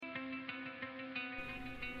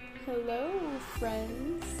Hello,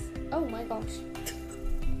 friends. Oh my gosh.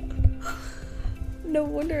 No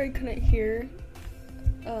wonder I couldn't hear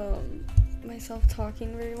myself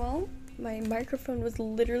talking very well. My microphone was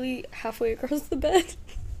literally halfway across the bed.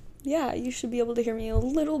 Yeah, you should be able to hear me a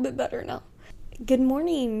little bit better now. Good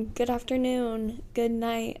morning, good afternoon, good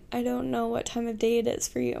night. I don't know what time of day it is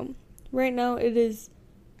for you. Right now it is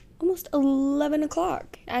almost 11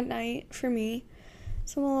 o'clock at night for me.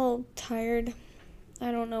 So I'm a little tired.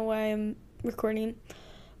 I don't know why I'm recording,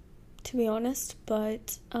 to be honest,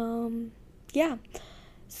 but yeah.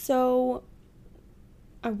 So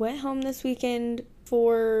I went home this weekend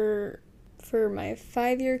for my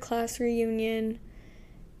 5-year class reunion,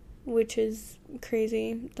 which is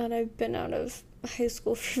crazy that I've been out of high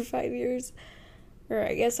school for 5 years, or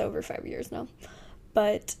I guess over 5 years now.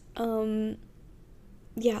 But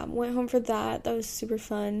yeah, went home for that. That was super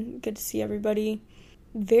fun. Good to see everybody.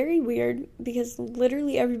 Very weird because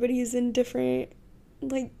literally everybody is in different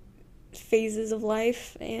phases of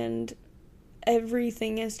life and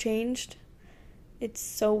everything has changed. It's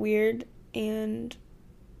so weird and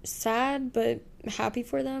sad, but happy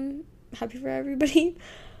for them, happy for everybody.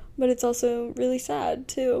 But it's also really sad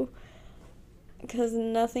too because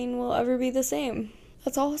nothing will ever be the same.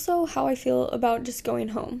 That's also how I feel about just going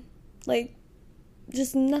home.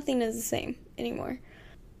 Just nothing is the same anymore.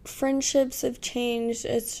 Friendships have changed.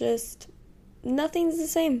 It's just nothing's the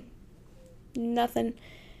same. Nothing.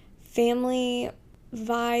 Family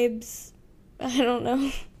vibes, I don't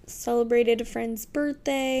know. Celebrated a friend's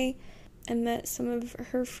birthday. I met some of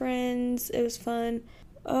her friends. It was fun.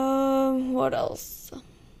 What else?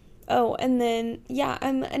 Oh, and then yeah,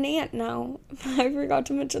 I'm an aunt now. I forgot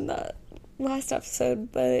to mention that last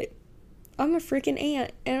episode, but I'm a freaking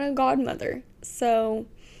aunt and a godmother. So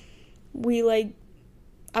we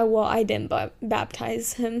I didn't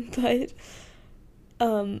baptize him, but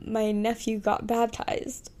my nephew got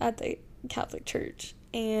baptized at the Catholic Church,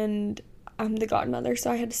 and I'm the godmother, so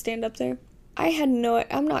I had to stand up there. I'm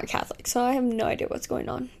not Catholic, so I have no idea what's going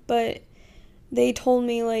on, but they told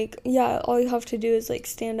me, yeah, all you have to do is,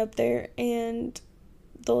 stand up there, and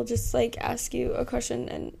they'll just, ask you a question,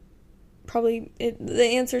 and probably, the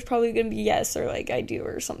answer is probably gonna be yes, or, I do,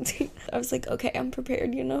 or something. I was like, okay, I'm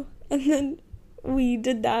prepared, and then we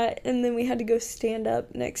did that, and then we had to go stand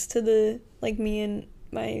up next to me and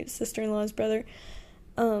my sister-in-law's brother,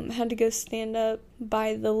 had to go stand up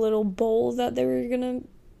by the little bowl that they were gonna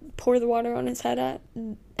pour the water on his head at.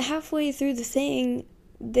 Halfway through the saying,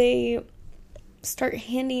 they start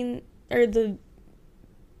handing, or the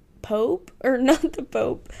Pope, or not the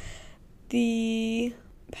Pope, the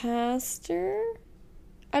pastor?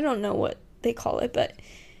 I don't know what they call it, but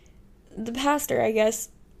the pastor, I guess,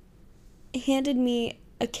 handed me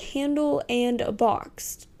a candle and a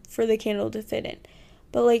box for the candle to fit in.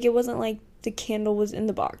 But, it wasn't the candle was in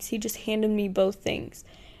the box. He just handed me both things.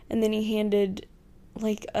 And then he handed,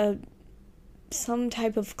 some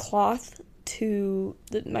type of cloth to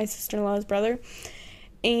my sister-in-law's brother.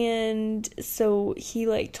 And so he,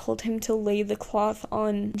 told him to lay the cloth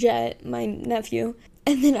on Jet, my nephew.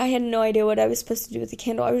 And then I had no idea what I was supposed to do with the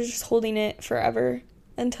candle. I was just holding it forever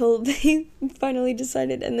until they finally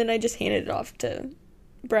decided, and then I just handed it off to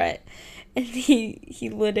Brett, and he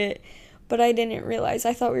lit it, but I didn't realize.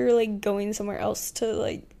 I thought we were, going somewhere else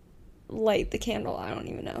to, light the candle. I don't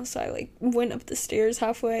even know, so I, went up the stairs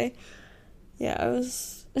halfway. Yeah, I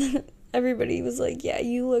was, everybody was yeah,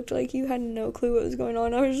 you looked like you had no clue what was going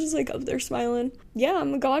on. I was just, up there smiling. Yeah,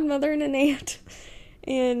 I'm a godmother and an aunt.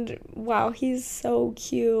 And wow, he's so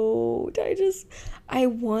cute. I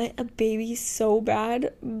want a baby so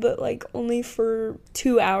bad, but only for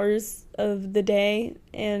 2 hours of the day,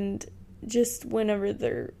 and just whenever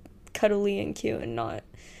they're cuddly and cute and not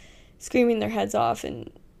screaming their heads off and,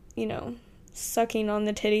 sucking on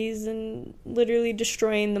the titties and literally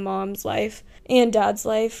destroying the mom's life and dad's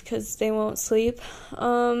life because they won't sleep.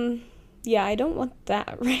 Yeah, I don't want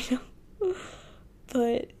that right now.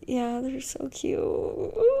 But yeah, they're so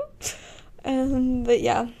cute. But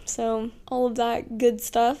yeah, so all of that good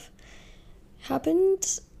stuff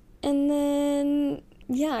happened. And then,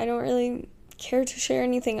 yeah, I don't really care to share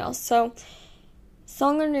anything else. So,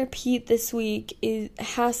 song on repeat this week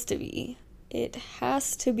has to be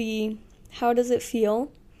How Does It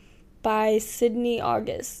Feel by Sydney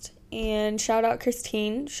August. And shout out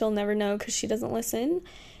Christine. She'll never know because she doesn't listen.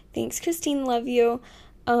 Thanks, Christine. Love you.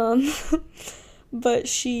 But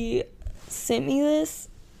she sent me this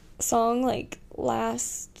song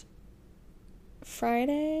last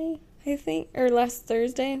Friday, I think, or last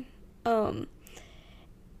Thursday.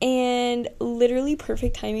 And literally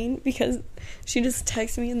perfect timing because she just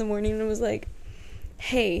texted me in the morning and was like,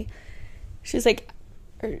 hey. She was like,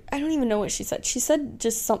 or I don't even know what she said. She said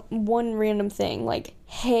just one random thing, like,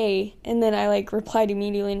 hey, and then I, like, replied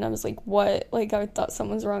immediately, and I was like, what? Like, I thought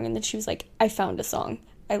something was wrong, and then she was like, I found a song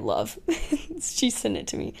I love. She sent it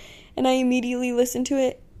to me, and I immediately listened to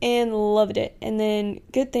it and loved it, and then,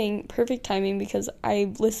 good thing, perfect timing, because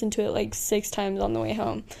I listened to it, like, 6 times on the way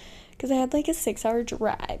home, because I had, like, a 6-hour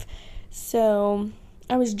drive, so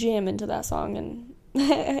I was jamming to that song, and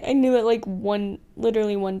I knew it like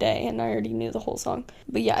literally one day, and I already knew the whole song.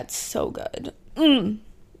 But yeah, it's so good.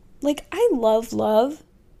 Like, I love love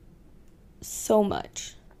so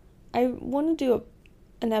much. I want to do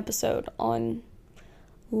an episode on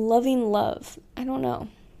loving love. I don't know.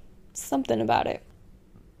 Something about it.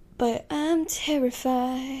 But I'm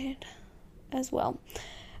terrified as well.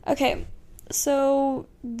 Okay, so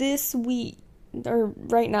this week, or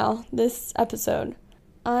right now, this episode,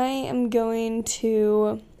 I am going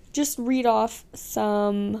to just read off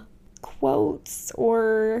some quotes,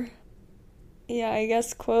 or, yeah, I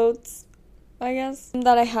guess quotes,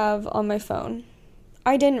 that I have on my phone.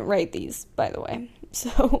 I didn't write these, by the way,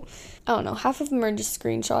 so, I don't know, half of them are just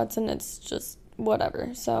screenshots, and it's just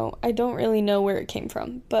whatever, so I don't really know where it came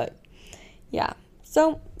from, but, yeah,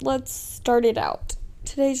 so, let's start it out.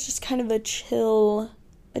 Today's just kind of a chill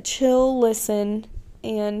listen,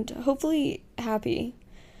 and hopefully happy.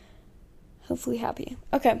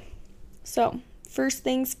 Okay, so, first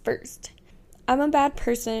things first. I'm a bad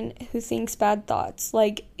person who thinks bad thoughts,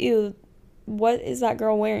 like, ew, what is that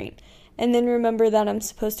girl wearing? And then remember that I'm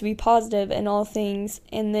supposed to be positive in all things,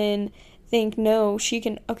 and then think, no, she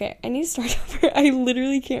can, okay, I need to start over. I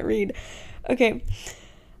literally can't read. Okay,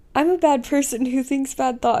 I'm a bad person who thinks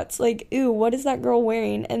bad thoughts, like, ew, what is that girl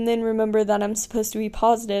wearing? And then remember that I'm supposed to be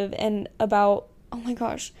positive and about, oh my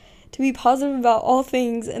gosh, to be positive about all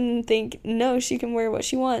things, and think, no, she can wear what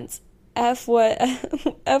she wants. F what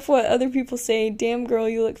other people say. Damn girl,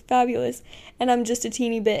 you look fabulous. And I'm just a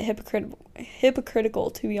teeny bit hypocritical,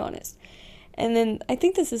 to be honest. And then I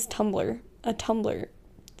think this is a Tumblr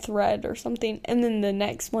thread or something. And then the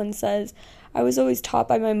next one says, I was always taught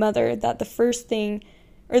by my mother that the first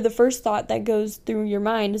thought that goes through your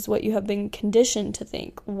mind is what you have been conditioned to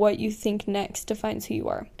think. What you think next defines who you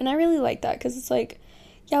are. And I really like that, because it's like,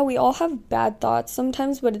 yeah, we all have bad thoughts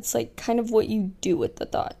sometimes, but it's like kind of what you do with the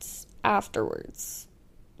thoughts afterwards.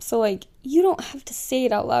 So like, you don't have to say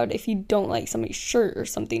it out loud if you don't like somebody's shirt or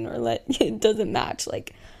something, or it doesn't match.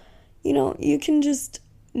 Like, you know, you can just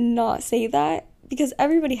not say that, because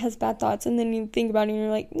everybody has bad thoughts, and then you think about it and you're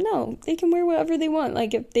like, no, they can wear whatever they want.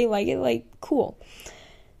 Like, if they like it, like, cool.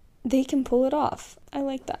 They can pull it off. I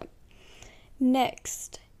like that.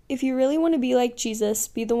 Next. If you really want to be like Jesus,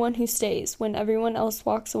 be the one who stays when everyone else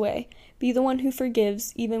walks away. Be the one who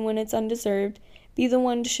forgives even when it's undeserved. Be the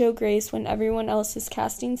one to show grace when everyone else is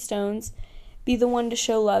casting stones. Be the one to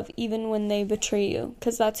show love even when they betray you,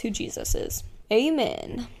 because that's who Jesus is.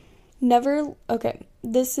 Amen. Okay,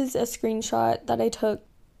 this is a screenshot that I took.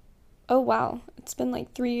 Oh, wow. It's been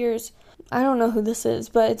like 3 years. I don't know who this is,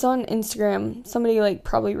 but it's on Instagram. Somebody like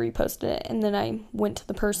probably reposted it, and then I went to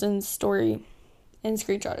the person's story and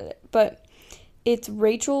screenshotted it. But it's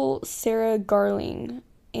Rachel Sarah Garling,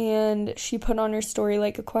 and she put on her story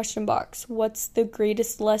like a question box. What's the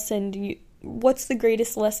greatest lesson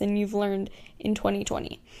you've learned in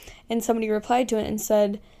 2020? And somebody replied to it and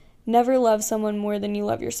said, never love someone more than you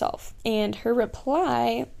love yourself. And her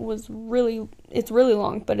reply was it's really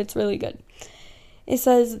long, but it's really good. It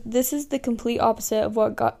says, this is the complete opposite of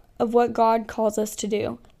what God calls us to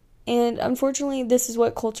do. And unfortunately, this is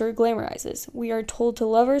what culture glamorizes. We are told to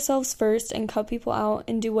love ourselves first and cut people out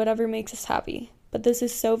and do whatever makes us happy. But this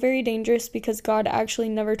is so very dangerous, because God actually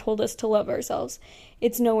never told us to love ourselves.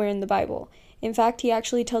 It's nowhere in the Bible. In fact, he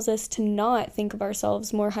actually tells us to not think of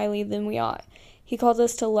ourselves more highly than we ought. He calls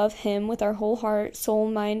us to love him with our whole heart,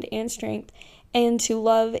 soul, mind, and strength, and to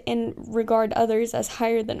love and regard others as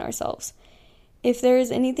higher than ourselves. If there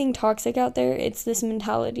is anything toxic out there, it's this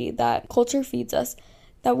mentality that culture feeds us,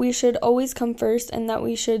 that we should always come first, and that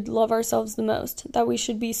we should love ourselves the most, that we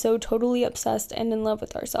should be so totally obsessed and in love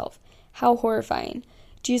with ourselves. How horrifying.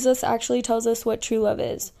 Jesus actually tells us what true love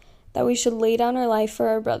is, that we should lay down our life for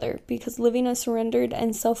our brother, because living a surrendered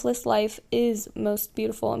and selfless life is most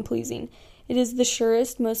beautiful and pleasing. It is the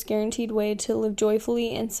surest, most guaranteed way to live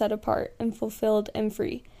joyfully and set apart and fulfilled and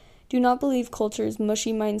free. Do not believe culture's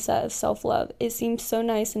mushy mindset of self-love. It seems so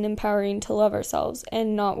nice and empowering to love ourselves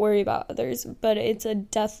and not worry about others, but it's a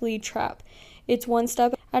deathly trap. It's one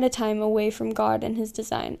step at a time away from God and his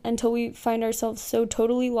design, until we find ourselves so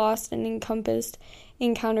totally lost and encompassed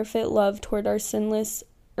in counterfeit love toward our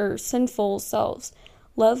sinful selves.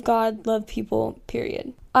 Love God, love people,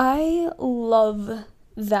 period. I love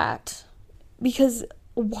that because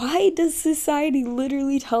why does society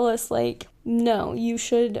literally tell us, like, no, you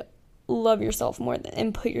should love yourself more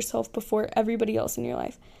and put yourself before everybody else in your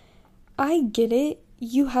life? I get it.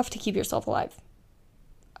 You have to keep yourself alive.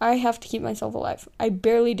 I have to keep myself alive. I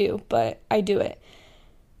barely do, but I do it.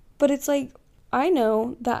 But it's like, I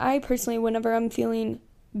know that I personally, whenever I'm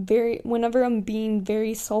being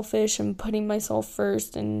very selfish and putting myself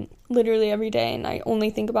first and literally every day and I only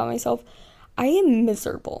think about myself, I am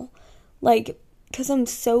miserable. Like, because I'm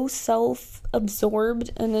so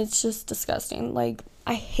self-absorbed and it's just disgusting. Like,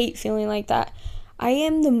 I hate feeling like that. I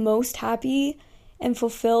am the most happy and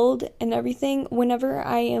fulfilled and everything whenever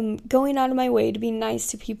I am going out of my way to be nice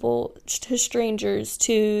to people, to strangers,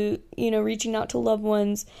 to, reaching out to loved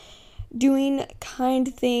ones, doing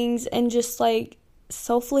kind things and just like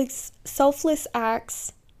selfless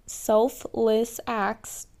acts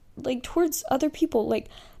like towards other people. Like,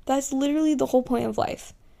 that's literally the whole point of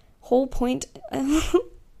life. I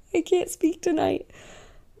can't speak tonight.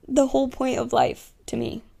 The whole point of life to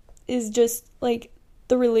me is just like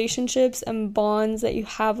the relationships and bonds that you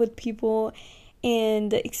have with people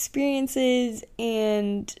and the experiences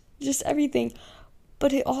and just everything.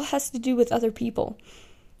 But it all has to do with other people.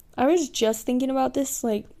 I was just thinking about this,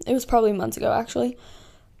 like, it was probably months ago actually,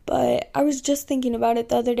 but I was just thinking about it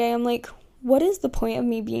the other day. I'm like, what is the point of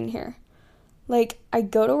me being here? Like, I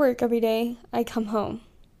go to work every day, I come home,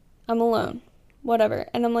 I'm alone, whatever,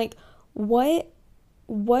 and I'm like, what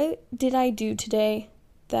did I do today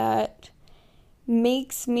that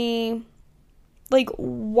makes me, like,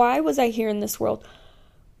 why was I here in this world?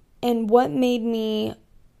 And what made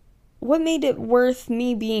it worth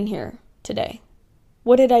me being here today?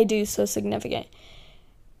 What did I do so significant?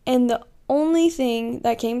 And the only thing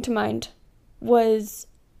that came to mind was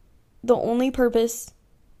the only purpose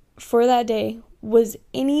for that day was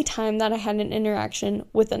any time that I had an interaction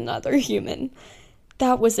with another human.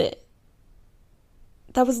 That was it.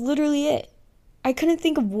 That was literally it. I couldn't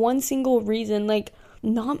think of one single reason, like,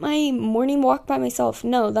 not my morning walk by myself.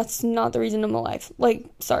 No, that's not the reason I'm alive. Like,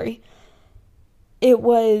 sorry. It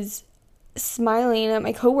was smiling at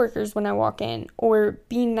my coworkers when I walk in, or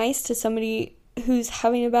being nice to somebody who's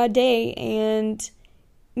having a bad day and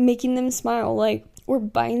making them smile, like, or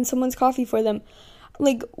buying someone's coffee for them.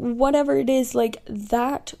 Like, whatever it is, like,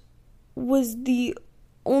 that was the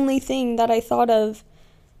only thing that I thought of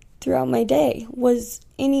throughout my day, was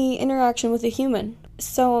any interaction with a human.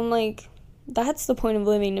 So I'm like, that's the point of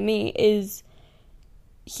living to me, is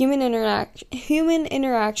human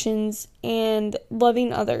interactions and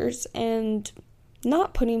loving others and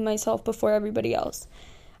not putting myself before everybody else.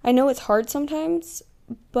 I know it's hard sometimes,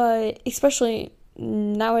 but especially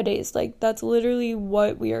nowadays, like, that's literally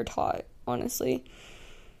what we are taught, honestly.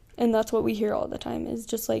 And that's what we hear all the time, is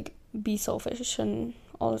just like, be selfish and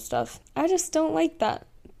all this stuff. I just don't like that.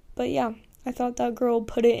 But yeah, I thought that girl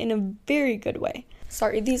put it in a very good way.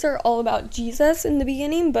 Sorry, these are all about Jesus in the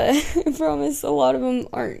beginning, but I promise a lot of them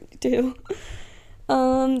aren't too.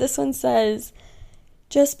 This one says,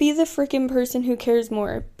 just be the freaking person who cares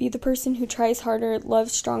more. Be the person who tries harder,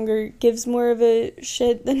 loves stronger, gives more of a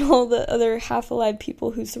shit than all the other half-alive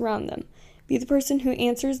people who surround them. Be the person who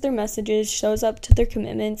answers their messages, shows up to their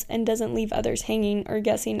commitments, and doesn't leave others hanging or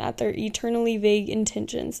guessing at their eternally vague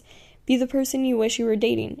intentions. Be the person you wish you were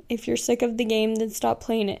dating. If you're sick of the game, then stop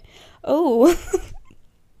playing it. Oh,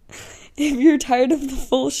 if you're tired of the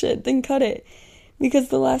full shit, then cut it. Because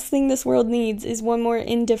the last thing this world needs is one more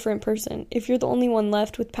indifferent person. If you're the only one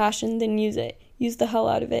left with passion, then use it. Use the hell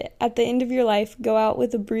out of it. At the end of your life, go out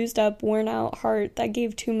with a bruised up, worn out heart that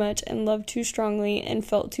gave too much and loved too strongly and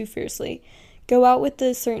felt too fiercely. Go out with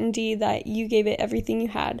the certainty that you gave it everything you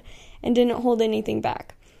had and didn't hold anything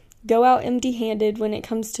back. Go out empty-handed when it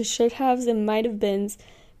comes to should-haves and might-have-beens,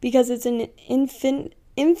 because it's an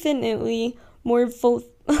infinitely more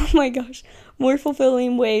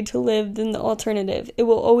fulfilling way to live than the alternative. It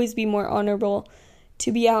will always be more honorable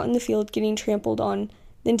to be out in the field getting trampled on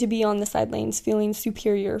than to be on the sidelines feeling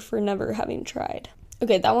superior for never having tried.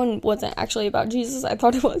 Okay, that one wasn't actually about Jesus. I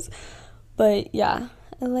thought it was. But yeah,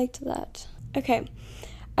 I liked that. Okay,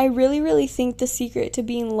 I really, really think the secret to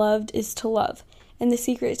being loved is to love. And the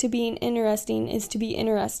secret to being interesting is to be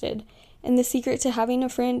interested. And the secret to having a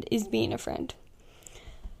friend is being a friend.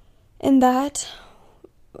 And that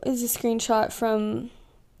is a screenshot from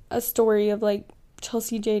a story of, like,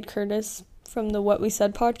 Chelsea Jade Curtis from the What We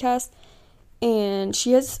Said podcast. And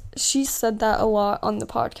she said that a lot on the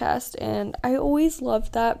podcast. And I always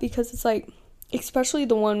loved that, because it's like, especially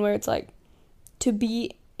the one where it's like, to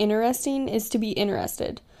be interesting is to be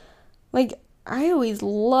interested. Like, I always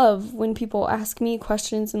love when people ask me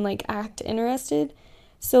questions and like act interested.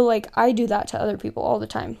 So like I do that to other people all the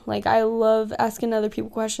time. Like I love asking other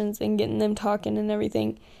people questions and getting them talking and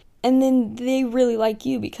everything. And then they really like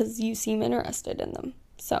you because you seem interested in them.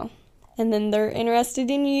 So, and then they're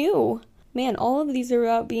interested in you. Man, all of these are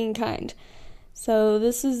about being kind. So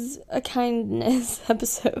this is a kindness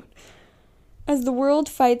episode. As the world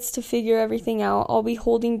fights to figure everything out, I'll be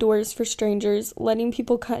holding doors for strangers, letting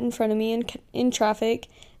people cut in front of me in traffic,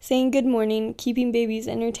 saying good morning, keeping babies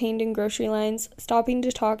entertained in grocery lines, stopping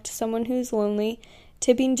to talk to someone who's lonely,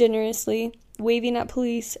 tipping generously, waving at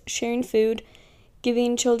police, sharing food,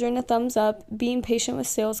 giving children a thumbs up, being patient with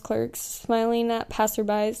sales clerks, smiling at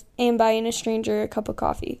passerbys, and buying a stranger a cup of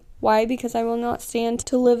coffee. Why? Because I will not stand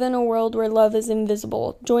to live in a world where love is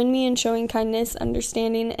invisible. Join me in showing kindness,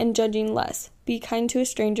 understanding, and judging less. Be kind to a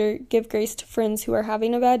stranger. Give grace to friends who are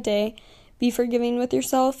having a bad day. Be forgiving with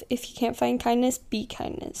yourself. If you can't find kindness, be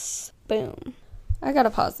kindness. Boom. I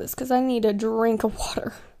gotta pause this because I need a drink of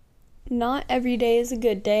water. Not every day is a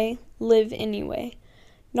good day. Live anyway.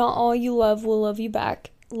 Not all you love will love you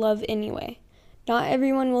back. Love anyway. Not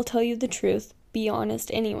everyone will tell you the truth. Be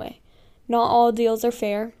honest anyway. Not all deals are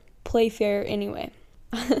fair. Play fair anyway.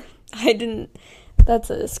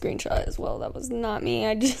 That's a screenshot as well. That was not me.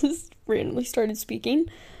 I just randomly started speaking.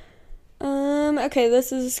 Okay,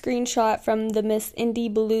 this is a screenshot from the Miss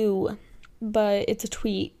Indie Blue, but it's a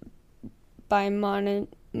tweet by Moniza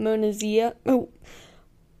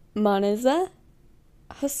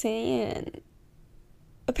Hussein.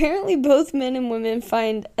 Apparently, both men and women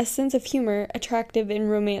find a sense of humor attractive in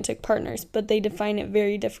romantic partners, but they define it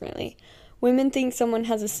very differently. Women think someone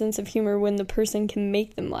has a sense of humor when the person can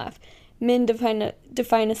make them laugh. Men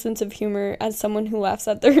define a sense of humor as someone who laughs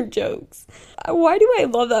at their jokes. Why do I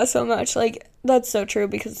love that so much? Like, that's so true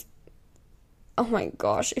because, oh my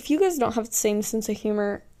gosh, if you guys don't have the same sense of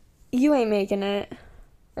humor, you ain't making it.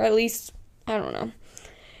 Or at least, I don't know.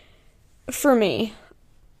 For me,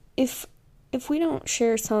 if we don't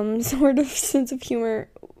share some sort of sense of humor,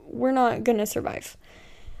 we're not gonna survive.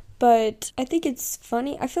 But I think it's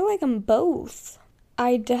funny. I feel like I'm both.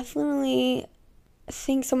 I definitely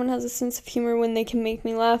think someone has a sense of humor when they can make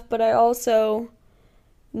me laugh, but I also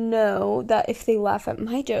know that if they laugh at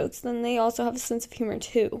my jokes, then they also have a sense of humor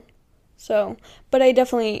too. So, but I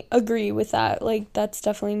definitely agree with that. Like, that's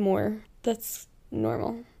definitely that's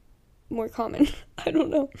normal, more common. I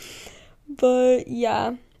don't know. But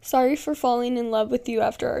yeah, sorry for falling in love with you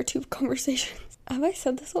after our 2 conversations. Have I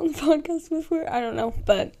said this on the podcast before? I don't know,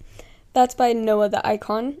 but that's by Noah the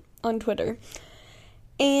Icon on Twitter.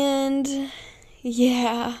 And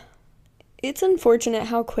yeah, it's unfortunate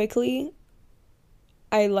how quickly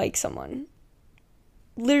I like someone.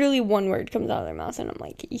 Literally one word comes out of their mouth and I'm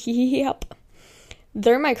like, yep,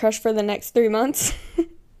 they're my crush for the next 3 months.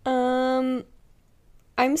 I'm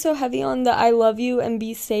so heavy on the I love you and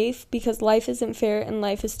be safe because life isn't fair and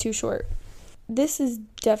life is too short. This is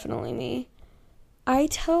definitely me. I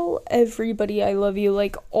tell everybody I love you,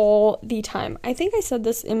 like, all the time. I think I said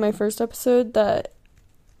this in my first episode that,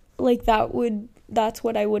 like, that's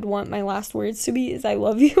what I would want my last words to be, is I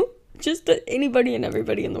love you. Just to anybody and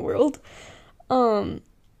everybody in the world.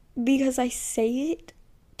 Because I say it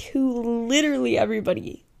to literally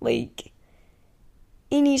everybody. Like,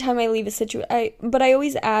 anytime I leave a situation, but I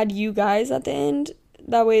always add you guys at the end.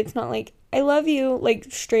 That way it's not like, I love you, like,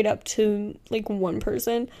 straight up to, like, one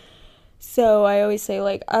person. So I always say,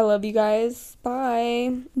 like, I love you guys,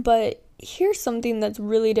 bye. But here's something that's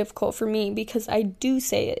really difficult for me because I do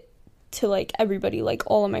say it to, like, everybody, like,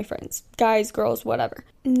 all of my friends, guys, girls, whatever.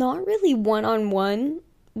 Not really one-on-one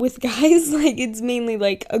with guys. Like, it's mainly,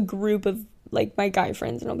 like, a group of, like, my guy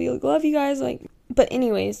friends, and I'll be like, love you guys, like, but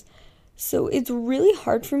anyways, so it's really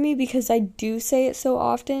hard for me because I do say it so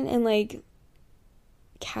often and, like,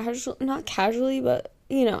 not casually, but,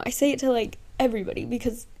 you know, I say it to, like, everybody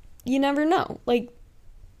because you never know. Like,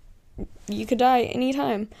 you could die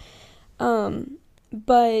anytime.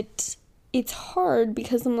 But it's hard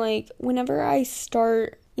because I'm like, whenever I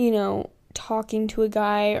start, you know, talking to a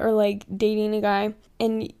guy or, like, dating a guy,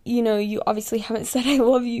 and, you know, you obviously haven't said I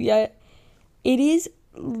love you yet, it is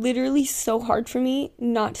literally so hard for me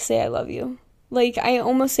not to say I love you. Like, I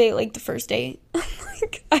almost say it, like, the first date.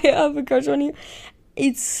 Like, I have a crush on you.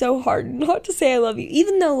 It's so hard not to say I love you,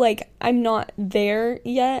 even though, like, I'm not there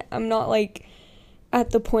yet. I'm not, like,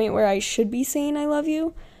 at the point where I should be saying I love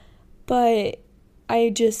you, but I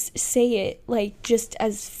just say it, like, just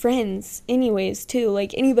as friends anyways, too.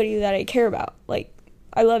 Like, anybody that I care about, like,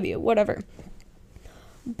 I love you, whatever.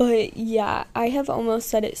 But, yeah, I have almost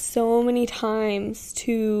said it so many times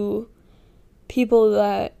to people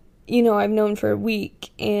that I've known for a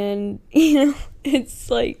week, and, it's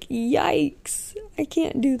like, yikes, I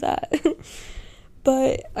can't do that.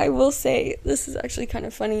 But I will say, this is actually kind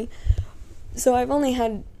of funny. So I've only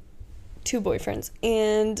had 2 boyfriends,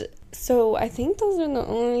 and so I think those are the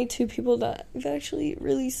only 2 people that I've actually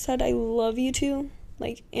really said I love you to,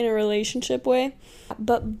 like, in a relationship way.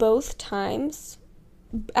 But both times,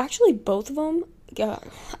 actually both of them, God,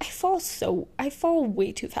 I fall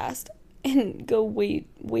way too fast and go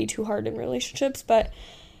way too hard in relationships. But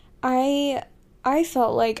I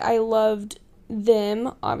felt like I loved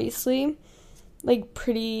them, obviously, like,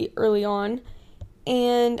 pretty early on.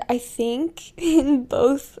 And I think in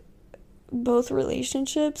both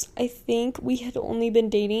relationships, I think we had only been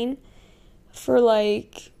dating for,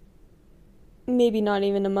 like, maybe not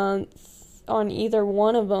even a month on either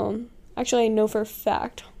one of them. Actually, I know for a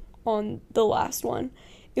fact on the last one,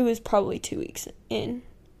 it was probably 2 weeks in.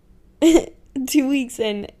 2 weeks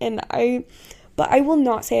in, but I will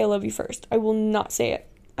not say I love you first. I will not say it.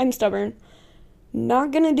 I'm stubborn.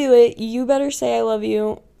 Not gonna do it. You better say I love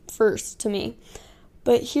you first to me.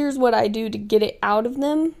 But here's what I do to get it out of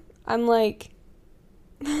them. I'm like,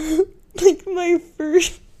 like my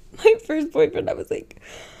first boyfriend, I was like,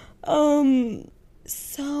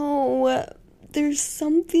 so there's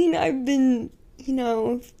something I've been,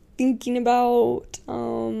 thinking about,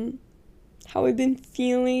 how I've been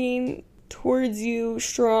feeling towards you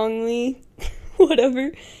strongly,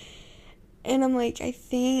 whatever. And I'm like, I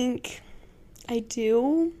think I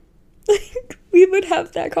do. Like, we would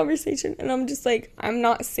have that conversation, and I'm just like, I'm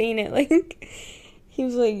not saying it. Like, he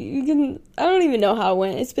was like, I don't even know how it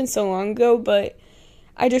went. It's been so long ago, but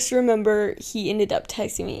I just remember he ended up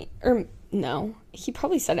texting me, or no, he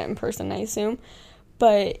probably said it in person, I assume,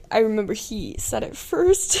 but I remember he said it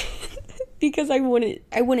first because I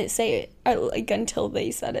wouldn't say it, until they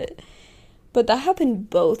said it. But that happened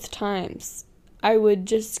both times. I would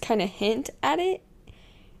just kind of hint at it,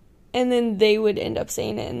 and then they would end up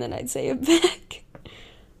saying it, and then I'd say it back.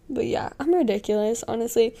 But yeah, I'm ridiculous,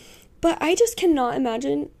 honestly. But I just cannot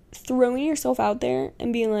imagine throwing yourself out there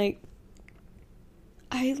and being like,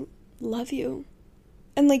 I love you.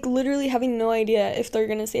 And, like, literally having no idea if they're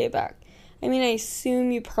going to say it back. I mean, I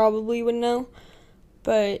assume you probably would know.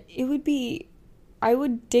 But I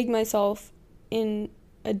would dig myself in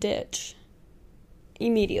a ditch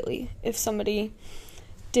immediately if somebody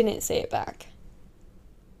didn't say it back.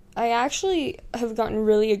 I actually have gotten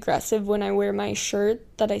really aggressive when I wear my shirt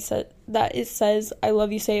that it says I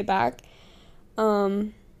love you, say it back.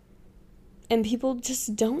 And people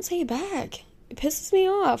just don't say it back. It pisses me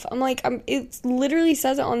off. I'm like, it literally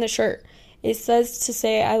says it on the shirt. It says to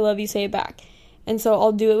say I love you, say it back. And so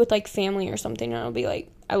I'll do it with, like, family or something, and I'll be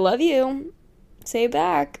like, I love you, say it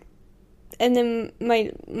back. And then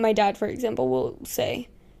my dad, for example, will say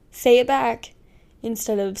it back,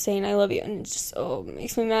 instead of saying I love you. And it just, it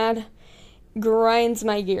makes me mad. Grinds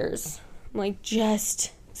my gears. I'm like,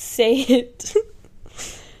 just say it.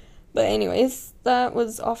 But anyways, that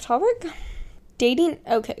was off topic. Dating,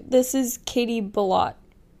 okay, this is Katie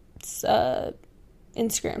Bellot's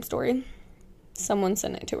Instagram story. Someone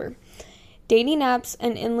sent it to her. Dating apps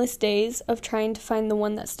and endless days of trying to find the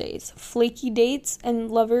one that stays. Flaky dates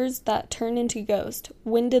and lovers that turn into ghosts.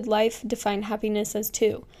 When did life define happiness as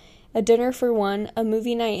 2? A dinner for 1, a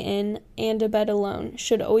movie night in, and a bed alone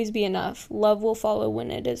should always be enough. Love will follow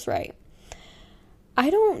when it is right. I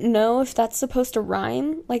don't know if that's supposed to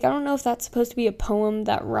rhyme. Like, I don't know if that's supposed to be a poem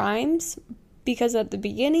that rhymes, because at the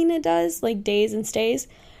beginning it does, like days and stays.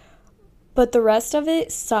 But the rest of it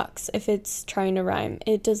sucks if it's trying to rhyme.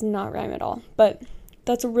 It does not rhyme at all. But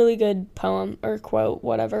that's a really good poem or quote,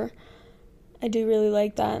 whatever. I do really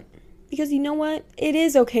like that. Because you know what? It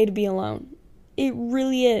is okay to be alone. It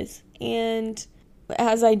really is. And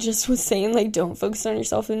as I just was saying, like, don't focus on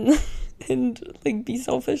yourself and like, be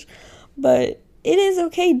selfish. But it is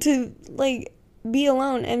okay to, like, be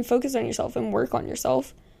alone and focus on yourself and work on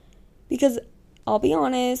yourself. Because I'll be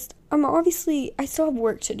honest, I still have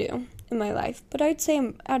work to do in my life. But I'd say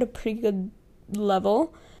I'm at a pretty good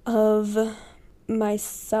level of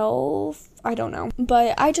myself. I don't know.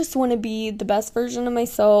 But I just want to be the best version of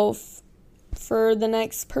myself for the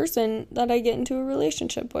next person that I get into a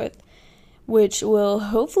relationship with, which will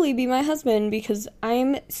hopefully be my husband, because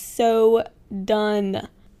I'm so done.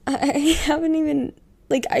 I haven't even,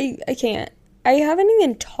 like, I can't. I haven't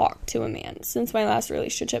even talked to a man since my last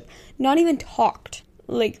relationship. Not even talked.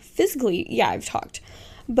 Like, physically, yeah, I've talked.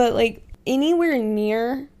 But, like, anywhere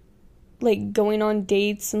near, like, going on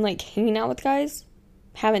dates and, like, hanging out with guys,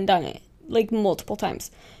 haven't done it. Like, multiple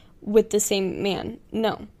times with the same man.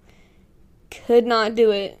 No. Could not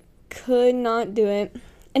do it.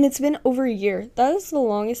 And it's been over a year. That is the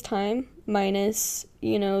longest time, minus,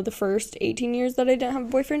 the first 18 years that I didn't have a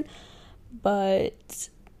boyfriend. But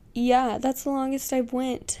yeah, that's the longest I've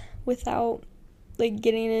went without,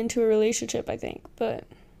 getting into a relationship, I think. But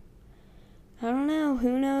I don't know.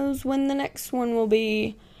 Who knows when the next one will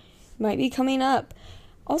be? Might be coming up.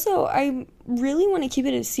 Also, I really want to keep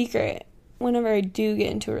it a secret whenever I do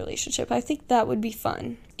get into a relationship. I think that would be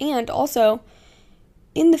fun. And also,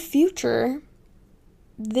 in the future,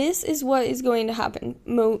 this is what is going to happen,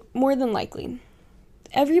 more than likely.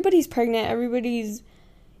 Everybody's pregnant, everybody's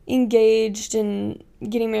engaged and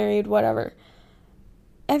getting married, whatever.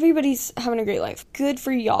 Everybody's having a great life. Good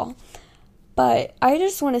for y'all. But I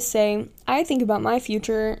just want to say, I think about my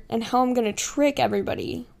future and how I'm going to trick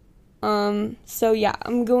everybody. So yeah,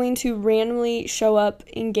 I'm going to randomly show up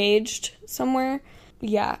engaged somewhere.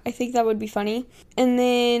 Yeah, I think that would be funny. And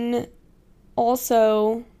then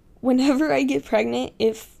also, whenever I get pregnant,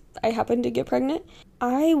 if I happen to get pregnant,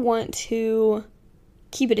 I want to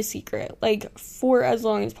keep it a secret, for as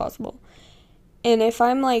long as possible. And if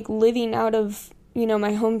I'm, living out of,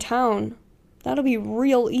 my hometown, that'll be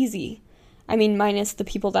real easy. I mean, minus the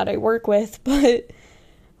people that I work with, but,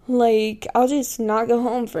 I'll just not go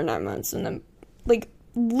home for 9 months and then,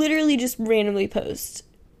 literally just randomly post,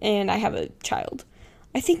 and I have a child.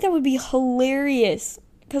 I think that would be hilarious,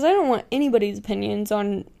 because I don't want anybody's opinions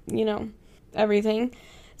on, everything.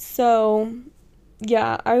 So,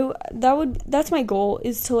 yeah, that's my goal,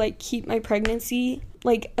 is to, keep my pregnancy,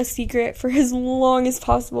 a secret for as long as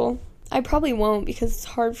possible. I probably won't, because it's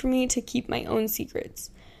hard for me to keep my own secrets,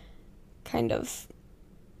 kind of.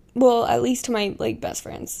 Well, at least to my, best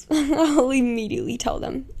friends. I'll immediately tell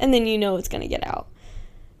them, and then it's gonna get out.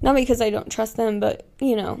 Not because I don't trust them, but,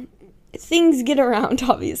 things get around,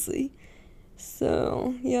 obviously.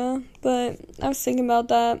 So, yeah, but I was thinking about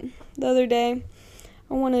that the other day.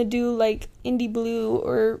 I want to do, Indy Blue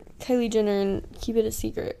or Kylie Jenner and keep it a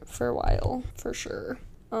secret for a while, for sure.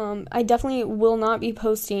 I definitely will not be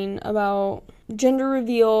posting about gender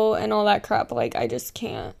reveal and all that crap. I just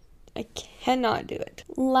can't. I cannot do it.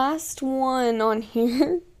 Last one on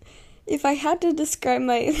here. If I had to describe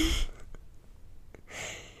my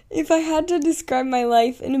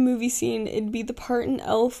life in a movie scene, it'd be the part in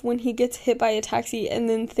Elf when he gets hit by a taxi and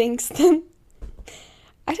then thanks them.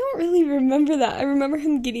 I don't really remember that. I remember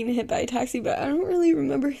him getting hit by a taxi, but I don't really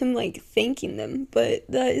remember him, thanking them. But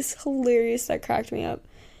that is hilarious. That cracked me up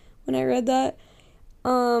when I read that.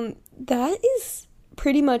 That is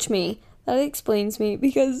pretty much me. That explains me,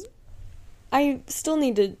 because I still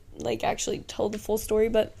need to, actually tell the full story,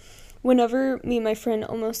 but whenever me and my friend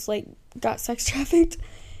almost, got sex trafficked,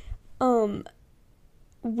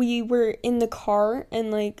 we were in the car,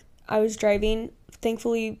 and, I was driving,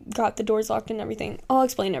 thankfully got the doors locked and everything. I'll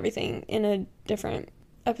explain everything in a different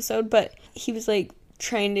episode, but he was,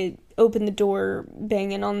 trying to open the door,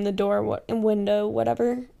 banging on the door and window,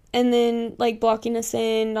 whatever, and then, blocking us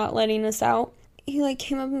in, not letting us out. He,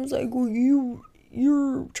 came up and was like, well,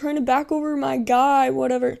 you're trying to back over my guy,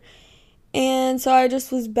 whatever. And so I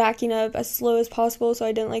just was backing up as slow as possible so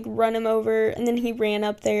I didn't, run him over. And then he ran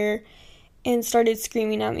up there and started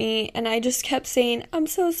screaming at me. And I just kept saying, I'm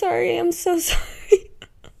so sorry, I'm so sorry.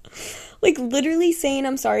 Literally saying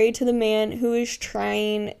I'm sorry to the man who is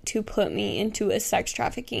trying to put me into a sex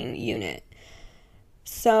trafficking unit.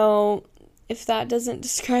 So, if that doesn't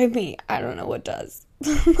describe me, I don't know what does.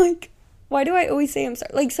 Why do I always say I'm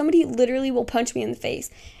sorry? Somebody literally will punch me in the face,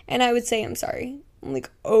 and I would say I'm sorry. I'm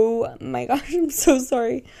oh my gosh, I'm so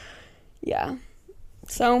sorry. Yeah.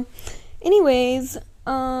 So, anyways,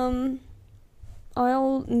 I'll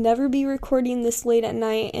never be recording this late at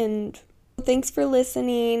night, and thanks for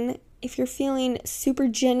listening. If you're feeling super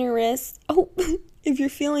generous,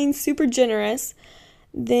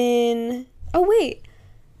 then, wait,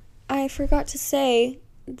 I forgot to say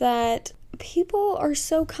that people are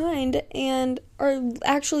so kind and are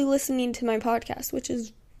actually listening to my podcast, which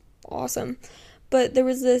is awesome. But there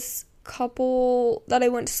was this couple that I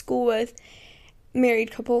went to school with, married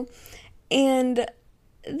couple, and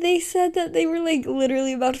they said that they were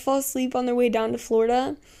literally about to fall asleep on their way down to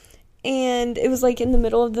Florida, and it was in the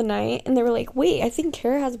middle of the night, and they were wait, I think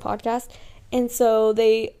Kara has a podcast. And so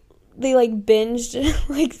they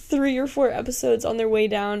binged 3 or 4 episodes on their way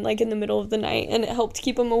down in the middle of the night, and it helped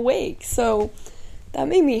keep them awake. So that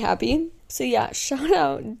made me happy. So yeah, shout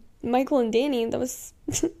out Michael and Danny. That was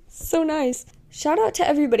so nice. Shout out to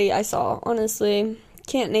everybody I saw, honestly.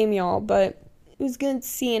 Can't name y'all, but it was good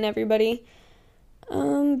seeing everybody.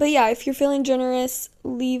 But yeah, if you're feeling generous,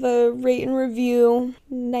 leave a rate and review.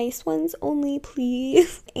 Nice ones only,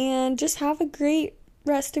 please. And just have a great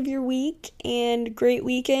rest of your week and great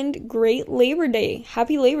weekend. Great Labor Day.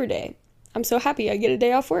 Happy Labor Day. I'm so happy I get a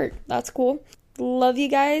day off work. That's cool. Love you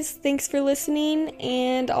guys. Thanks for listening,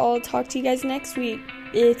 and I'll talk to you guys next week.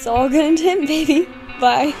 It's all good and Tim, baby.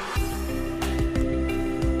 Bye.